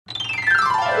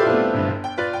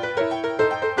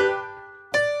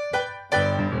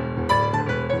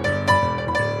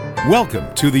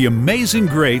Welcome to the Amazing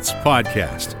Greats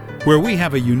podcast, where we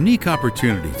have a unique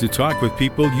opportunity to talk with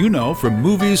people you know from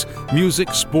movies,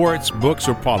 music, sports, books,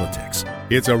 or politics.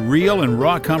 It's a real and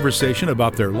raw conversation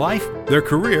about their life, their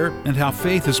career, and how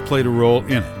faith has played a role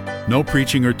in it. No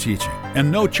preaching or teaching,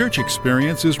 and no church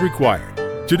experience is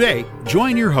required. Today,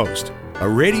 join your host, a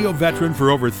radio veteran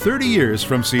for over 30 years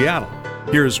from Seattle.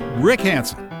 Here's Rick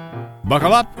Hansen.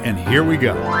 Buckle up, and here we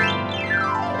go.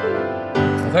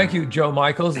 Thank you, Joe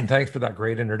Michaels, and thanks for that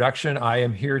great introduction. I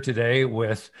am here today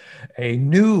with a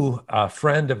new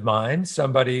friend of mine,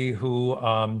 somebody who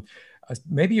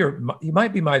maybe you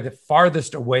might be my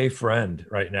farthest away friend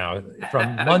right now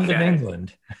from London, Okay.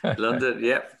 England. London,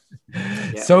 yep.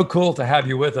 So cool to have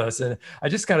you with us. And I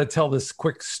just got to tell this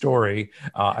quick story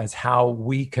as how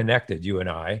we connected, you and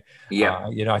I. Yeah.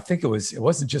 I think it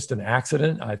wasn't just an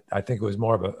accident. I think it was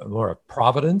more of a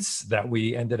providence that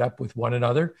we ended up with one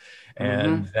another,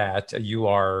 and that you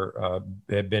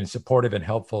have been supportive and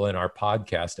helpful in our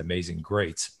podcast, Amazing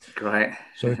Greats. Great.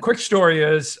 So the quick story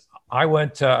is, our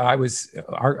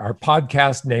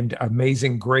podcast named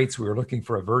Amazing Greats. We were looking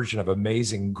for a version of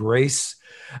Amazing Grace.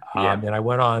 And I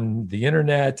went on the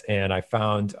internet and I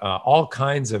found all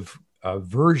kinds of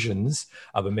versions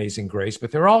of Amazing Grace,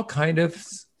 but they're all kind of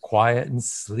quiet and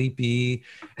sleepy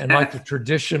and like the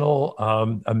traditional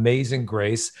Amazing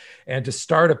Grace. And to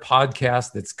start a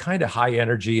podcast that's kind of high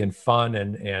energy and fun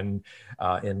and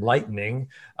enlightening,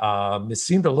 it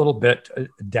seemed a little bit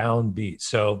downbeat.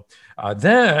 So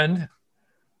then,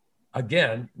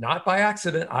 again, not by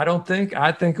accident, I don't think.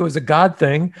 I think it was a God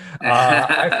thing.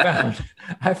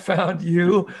 I found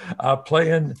you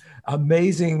playing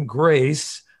Amazing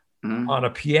Grace on a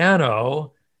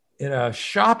piano in a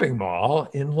shopping mall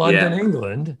in London,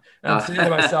 England. And I'm saying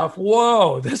to myself,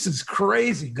 whoa, this is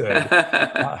crazy good.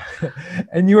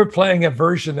 And you were playing a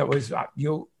version that was,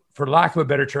 for lack of a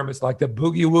better term, it's like the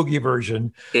boogie woogie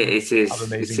version It is. of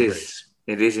Amazing Grace.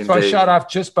 It is indeed. So I shot off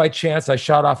just by chance. I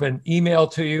shot off an email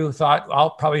to you, thought I'll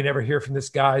probably never hear from this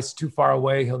guy. It's too far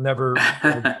away. He'll never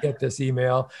get this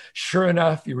email. Sure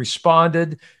enough, you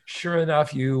responded. Sure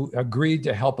enough, you agreed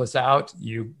to help us out.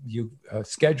 You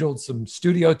scheduled some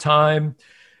studio time.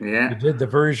 Yeah. You did the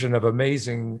version of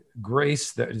Amazing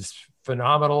Grace that is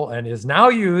phenomenal and is now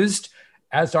used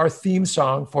as our theme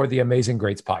song for the Amazing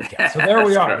Greats podcast. So there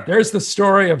we are. Great. There's the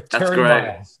story of That's Terry great.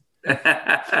 Miles.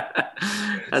 That's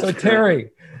So great. Terry,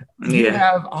 you Yeah.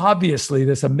 have obviously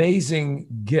this amazing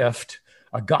gift,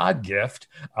 a God gift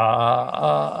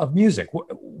of music.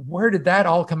 Where did that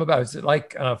all come about? Is it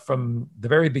like from the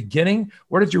very beginning?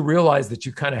 Where did you realize that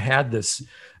you kind of had this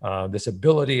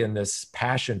ability and this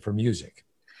passion for music?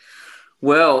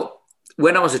 Well,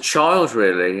 when I was a child,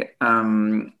 really,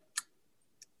 I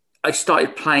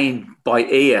started playing by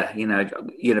ear.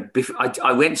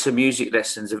 I went to music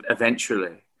lessons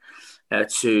eventually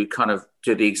to kind of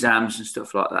do the exams and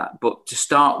stuff like that. But to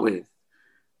start with,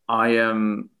 I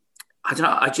don't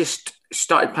know. I just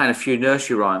started playing a few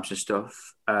nursery rhymes and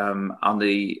stuff on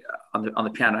the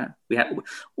piano. We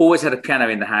always had a piano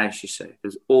in the house. You see,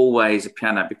 there's always a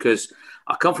piano because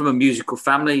I come from a musical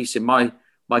family. You see, my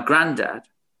granddad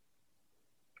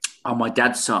on my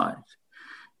dad's side,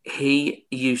 he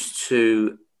used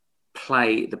to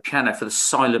play the piano for the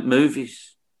silent movies.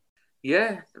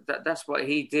 Yeah, that's what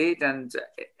he did, and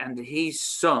his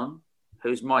son,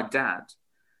 who's my dad,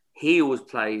 he always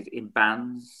played in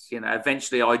bands.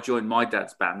 Eventually I joined my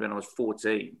dad's band when I was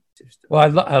 14.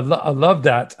 Well, I love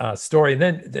that story.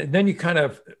 And then you kind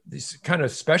of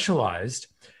specialized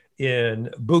in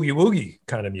boogie woogie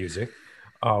kind of music,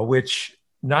 which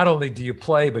not only do you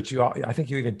play, but I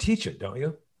think you even teach it, don't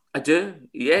you? I do,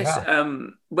 yes. Yeah.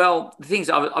 Well, the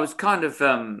things I was kind of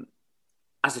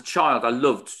as a child, I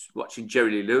loved watching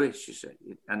Jerry Lee Lewis, you see,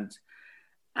 and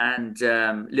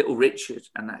Little Richard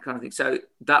and that kind of thing. So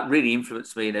that really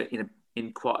influenced me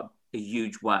in quite a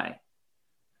huge way.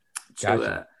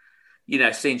 Gotcha.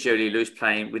 Seeing Jerry Lee Lewis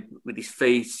playing with his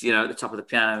feet, at the top of the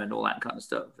piano and all that kind of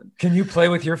stuff. And Can you play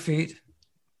with your feet?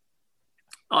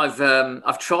 I've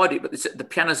tried it, but the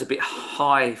piano's a bit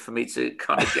high for me to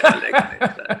kind of get my leg on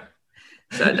it.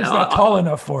 So It's not tall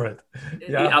enough for it.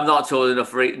 Yeah. I'm not tall enough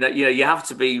for it. You have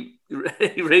to be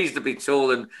reasonably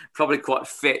tall and probably quite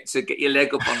fit to get your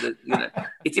leg up on the.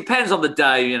 It depends on the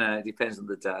day. It depends on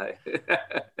the day.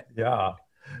 Yeah.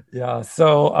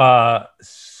 So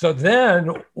then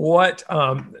what?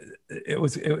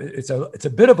 It's a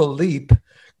bit of a leap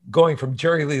going from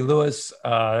Jerry Lee Lewis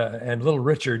and Little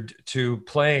Richard to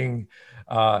playing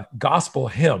gospel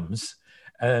hymns.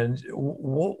 And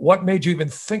what made you even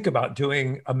think about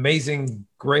doing Amazing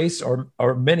Grace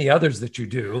or many others that you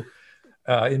do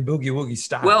in boogie woogie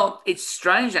style? Well, it's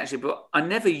strange actually, but I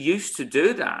never used to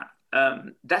do that.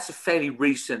 That's a fairly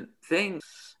recent thing.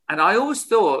 And I always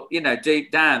thought,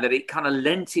 deep down that it kind of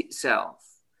lent itself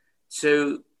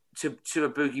to a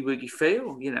boogie woogie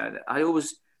feel. I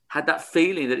always had that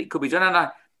feeling that it could be done.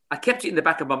 And I kept it in the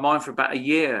back of my mind for about a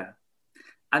year.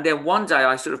 And then one day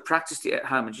I sort of practiced it at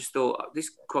home and just thought,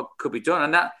 this could be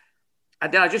done.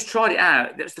 And then I just tried it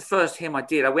out. That was the first hymn I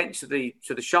did. I went to the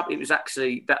shop. It was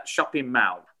actually that shop in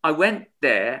Mal. I went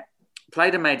there,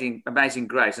 played Amazing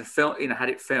Grace, and had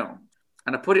it filmed.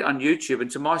 And I put it on YouTube.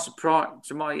 And to my surprise,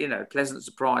 pleasant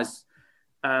surprise,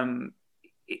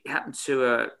 it happened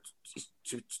to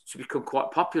become quite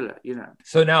popular.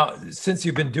 So now, since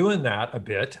you've been doing that a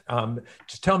bit,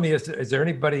 just tell me: is there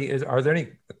any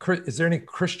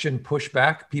Christian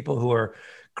pushback? People who are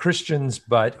Christians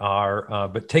but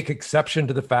take exception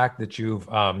to the fact that you've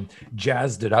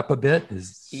jazzed it up a bit?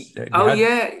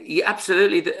 Yeah,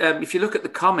 absolutely. If you look at the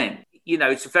comment,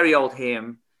 it's a very old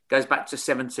hymn, goes back to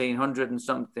 1700 and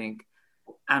something,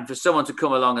 and for someone to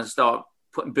come along and start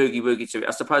putting boogie woogie to it,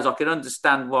 I suppose I can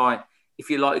understand why. If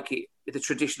you like it, the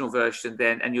traditional version,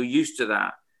 then, and you're used to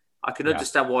that, I can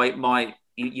understand why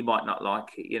you might not like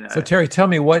it. So Terry, tell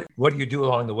me what do you do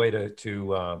along the way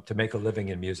to make a living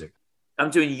in music?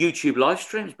 I'm doing YouTube live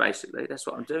streams, basically. That's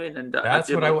what I'm doing, and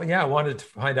that's what I wanted to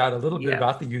find out a little bit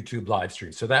about the YouTube live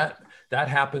stream. So that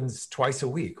happens twice a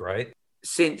week, right?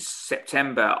 Since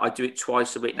September, I do it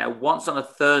twice a week now. Once on a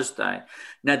Thursday.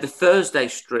 Now the Thursday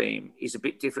stream is a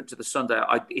bit different to the Sunday.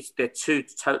 They're two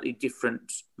totally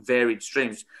different, varied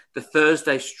streams. The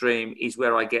Thursday stream is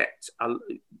where I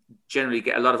generally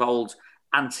get a lot of old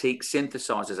antique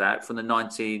synthesizers out from the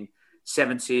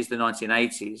 1970s, the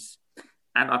 1980s.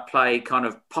 And I play kind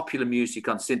of popular music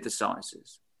on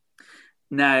synthesizers.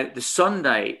 Now, the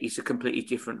Sunday is a completely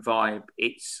different vibe.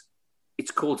 It's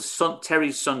called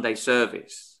Terry's Sunday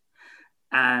Service.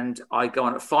 And I go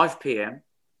on at 5 p.m.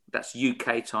 That's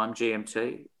UK time,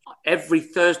 GMT. Every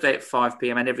Thursday at 5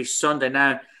 p.m. and every Sunday.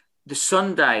 Now, the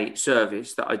Sunday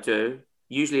service that I do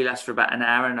usually lasts for about an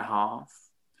hour and a half.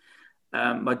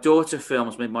 My daughter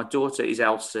films me. My daughter is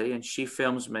Elsie, and she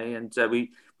films me, and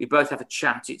we both have a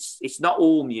chat. It's not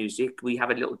all music. We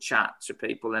have a little chat to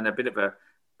people and a bit of a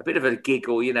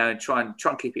giggle, and try and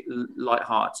keep it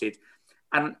lighthearted.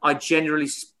 And I generally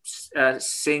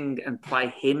sing and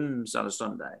play hymns on a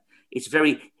Sunday. It's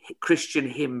very Christian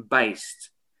hymn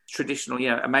based, traditional.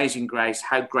 Amazing Grace,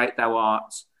 How Great Thou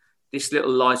Art, This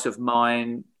Little Light of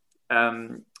Mine.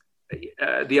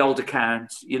 The Old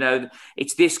Account,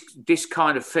 it's this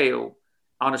kind of feel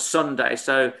on a Sunday.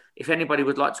 So if anybody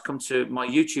would like to come to my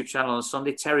YouTube channel on a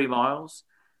Sunday, Terry Miles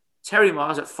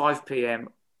at 5 p.m.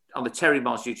 on the Terry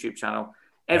Miles YouTube channel,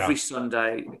 every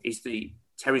Sunday is the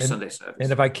Terry Sunday service.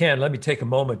 And if I can, let me take a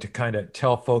moment to kind of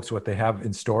tell folks what they have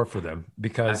in store for them,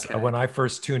 because when I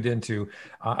first tuned into,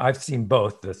 I've seen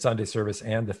both the Sunday service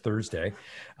and the Thursday.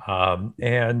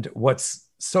 And what's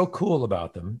so cool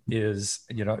about them is,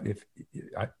 if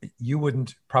you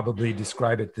wouldn't probably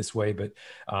describe it this way, but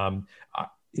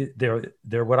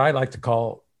they're what I like to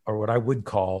call, or what I would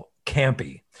call,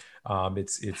 campy.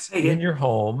 It's in your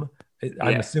home.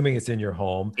 I'm assuming it's in your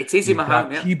home. It is in my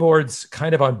home. Yeah. Keyboards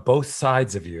kind of on both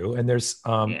sides of you, and there's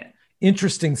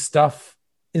interesting stuff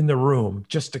in the room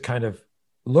just to kind of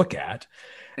look at.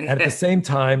 And at the same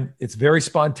time, it's very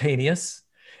spontaneous.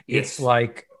 It's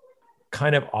like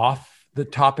kind of off the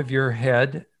top of your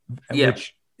head,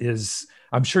 which is,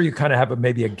 I'm sure you kind of have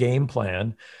maybe a game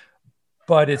plan,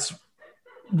 but it's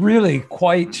really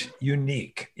quite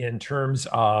unique in terms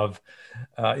of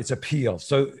its appeal.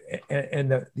 So,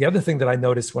 and the other thing that I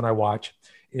noticed when I watch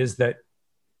is that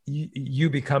you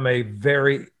become a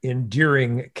very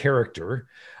endearing character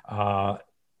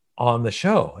on the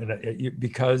show, and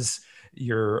because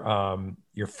you're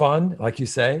fun, like you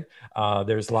say.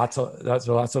 There's lots of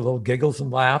little giggles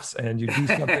and laughs, and you do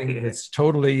something that's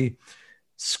totally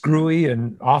screwy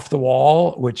and off the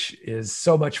wall, which is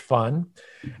so much fun.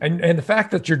 And the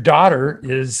fact that your daughter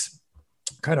is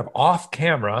kind of off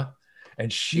camera,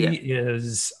 and she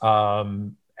is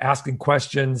asking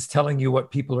questions, telling you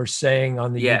what people are saying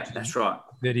on the YouTube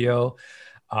video.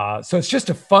 So it's just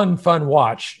a fun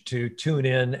watch to tune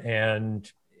in and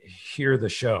hear the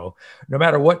show. No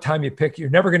matter what time you pick, you're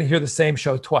never going to hear the same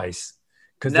show twice,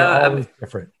 because they're always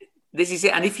different. This is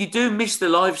it. And if you do miss the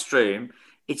live stream,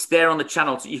 it's there on the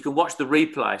channel. So you can watch the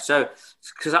replay. So,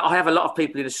 because I have a lot of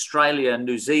people in Australia and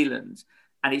New Zealand,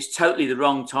 and it's totally the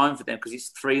wrong time for them because it's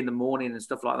 3 a.m. and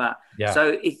stuff like that. Yeah.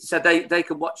 So they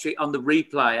can watch it on the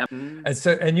replay.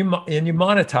 And you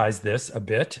monetize this a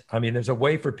bit. I mean, there's a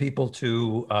way for people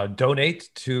to donate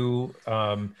to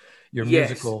your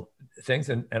musical things,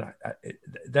 and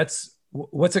that's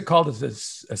what's it called? Is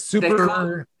this a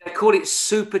super? They call it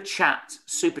Super Chat.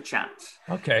 Super Chat.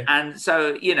 Okay. And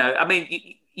so I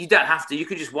mean, you don't have to. You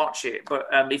could just watch it. But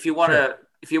if you want to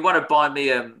buy me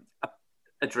a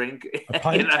drink, a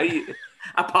pint?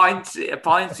 a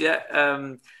pint,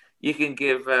 yeah. You can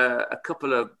give a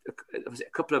couple of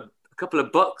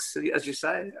bucks, as you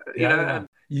say. Yeah.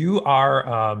 You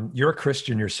are you're a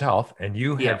Christian yourself, and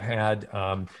you have had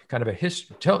kind of a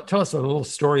history. Tell us a little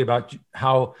story about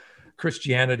how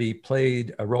Christianity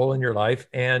played a role in your life,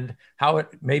 and how it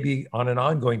maybe on an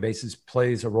ongoing basis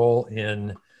plays a role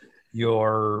in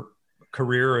your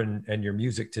career and your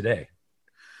music today.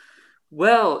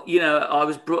 Well, I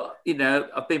was brought.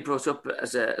 I've been brought up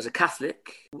as a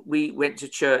Catholic. We went to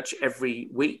church every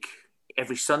week,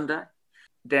 every Sunday.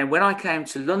 Then when I came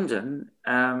to London,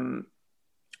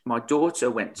 my daughter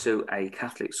went to a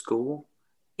Catholic school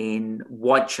in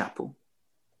Whitechapel,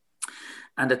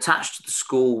 and attached to the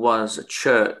school was a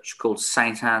church called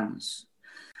St. Anne's.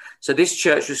 So this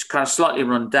church was kind of slightly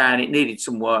run down. It needed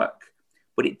some work,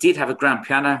 but it did have a grand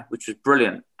piano, which was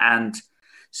brilliant. And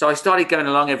so I started going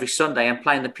along every Sunday and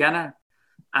playing the piano.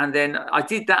 And then I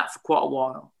did that for quite a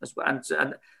while.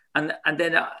 And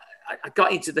then I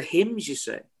got into the hymns, you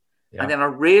see. Yeah. And then I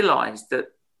realized that,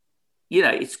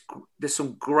 there's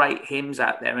some great hymns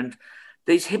out there. And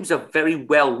these hymns are very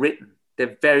well written.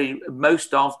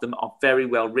 Most of them are very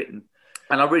well written.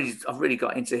 And I've really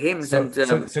got into hymns.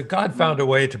 So God found a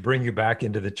way to bring you back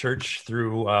into the church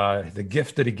through the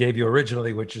gift that he gave you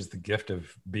originally, which is the gift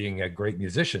of being a great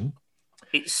musician.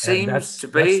 It seems to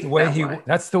be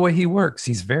that's the way he works.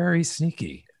 He's very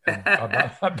sneaky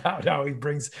about how he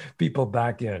brings people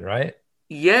back in, right?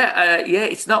 Yeah.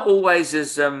 It's not always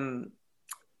it's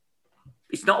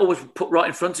not always put right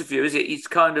in front of you, is it? It's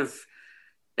kind of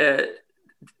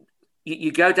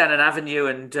you go down an avenue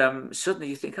and suddenly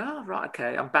you think, oh, right,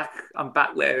 okay, I'm back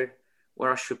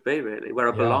where I should be, really, where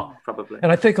I belong, probably.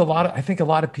 And I think a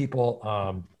lot of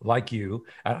people like you,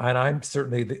 and I'm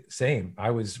certainly the same.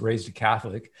 I was raised a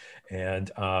Catholic, and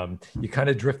you kind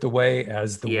of drift away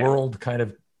as the world kind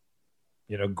of,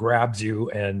 grabs you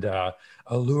and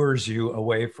allures you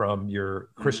away from your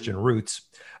Christian roots.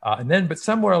 But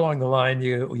somewhere along the line,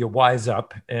 you wise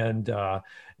up, and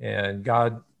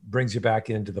God brings you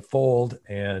back into the fold,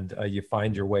 and you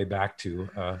find your way back to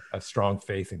a strong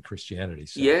faith in Christianity.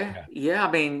 So, yeah. I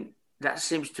mean, that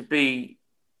seems to be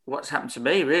what's happened to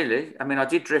me, really. I mean, I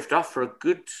did drift off for a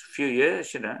good few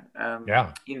years,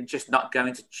 just not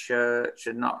going to church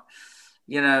and not,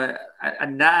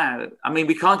 and now, I mean,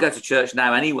 we can't go to church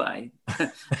now anyway,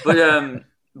 but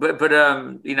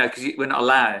because we're not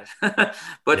allowed.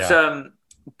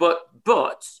 But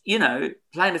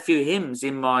playing a few hymns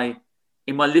in my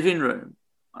living room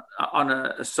on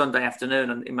a Sunday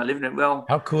afternoon in my living room. Well,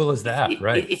 how cool is that?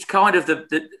 Right. It's kind of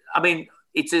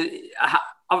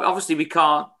obviously we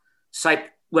can't say,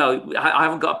 well, I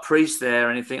haven't got a priest there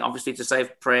or anything, obviously, to say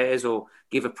prayers or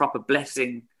give a proper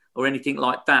blessing or anything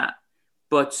like that.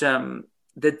 But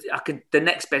the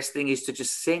next best thing is to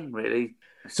just sing, really.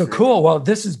 So cool. Well,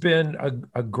 this has been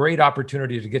a great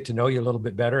opportunity to get to know you a little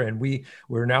bit better. And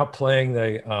we're now playing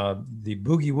the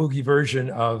boogie woogie version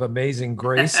of Amazing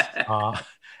Grace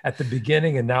at the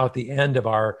beginning and now at the end of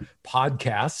our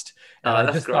podcast. And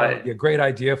I just thought it'd be a great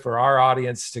idea for our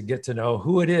audience to get to know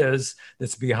who it is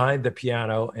that's behind the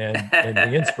piano and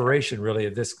the inspiration, really,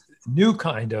 of this new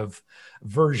kind of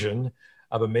version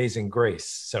of Amazing Grace.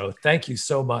 So thank you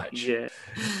so much. Yeah.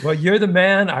 Well, you're the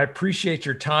man. I appreciate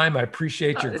your time. I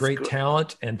appreciate your great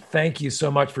talent. And thank you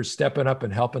so much for stepping up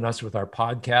and helping us with our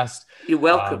podcast. You're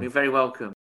welcome. You're very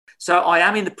welcome. So I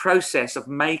am in the process of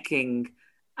making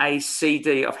a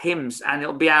CD of hymns, and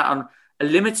it'll be out on a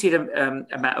limited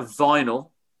amount of vinyl,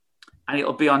 and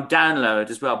it'll be on download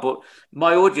as well. But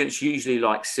my audience usually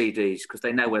likes CDs because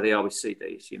they know where they are with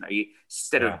CDs.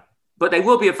 But they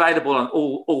will be available on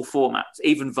all formats,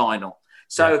 even vinyl.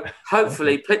 So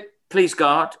hopefully, please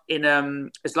God, in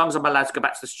as long as I'm allowed to go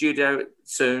back to the studio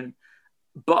soon,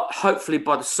 but hopefully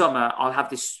by the summer I'll have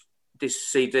this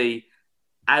CD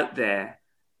out there,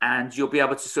 and you'll be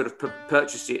able to sort of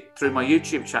purchase it through my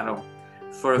YouTube channel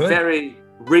for a very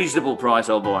reasonable price,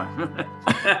 old boy.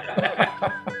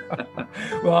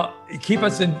 Well, keep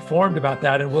us informed about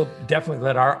that, and we'll definitely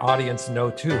let our audience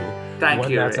know too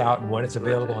when that's out and when it's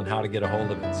available and how to get a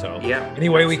hold of it. So any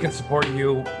way we can support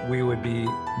you, we would be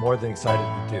more than excited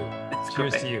to do.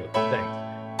 Cheers to you.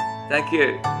 Thanks. Thank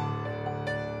you.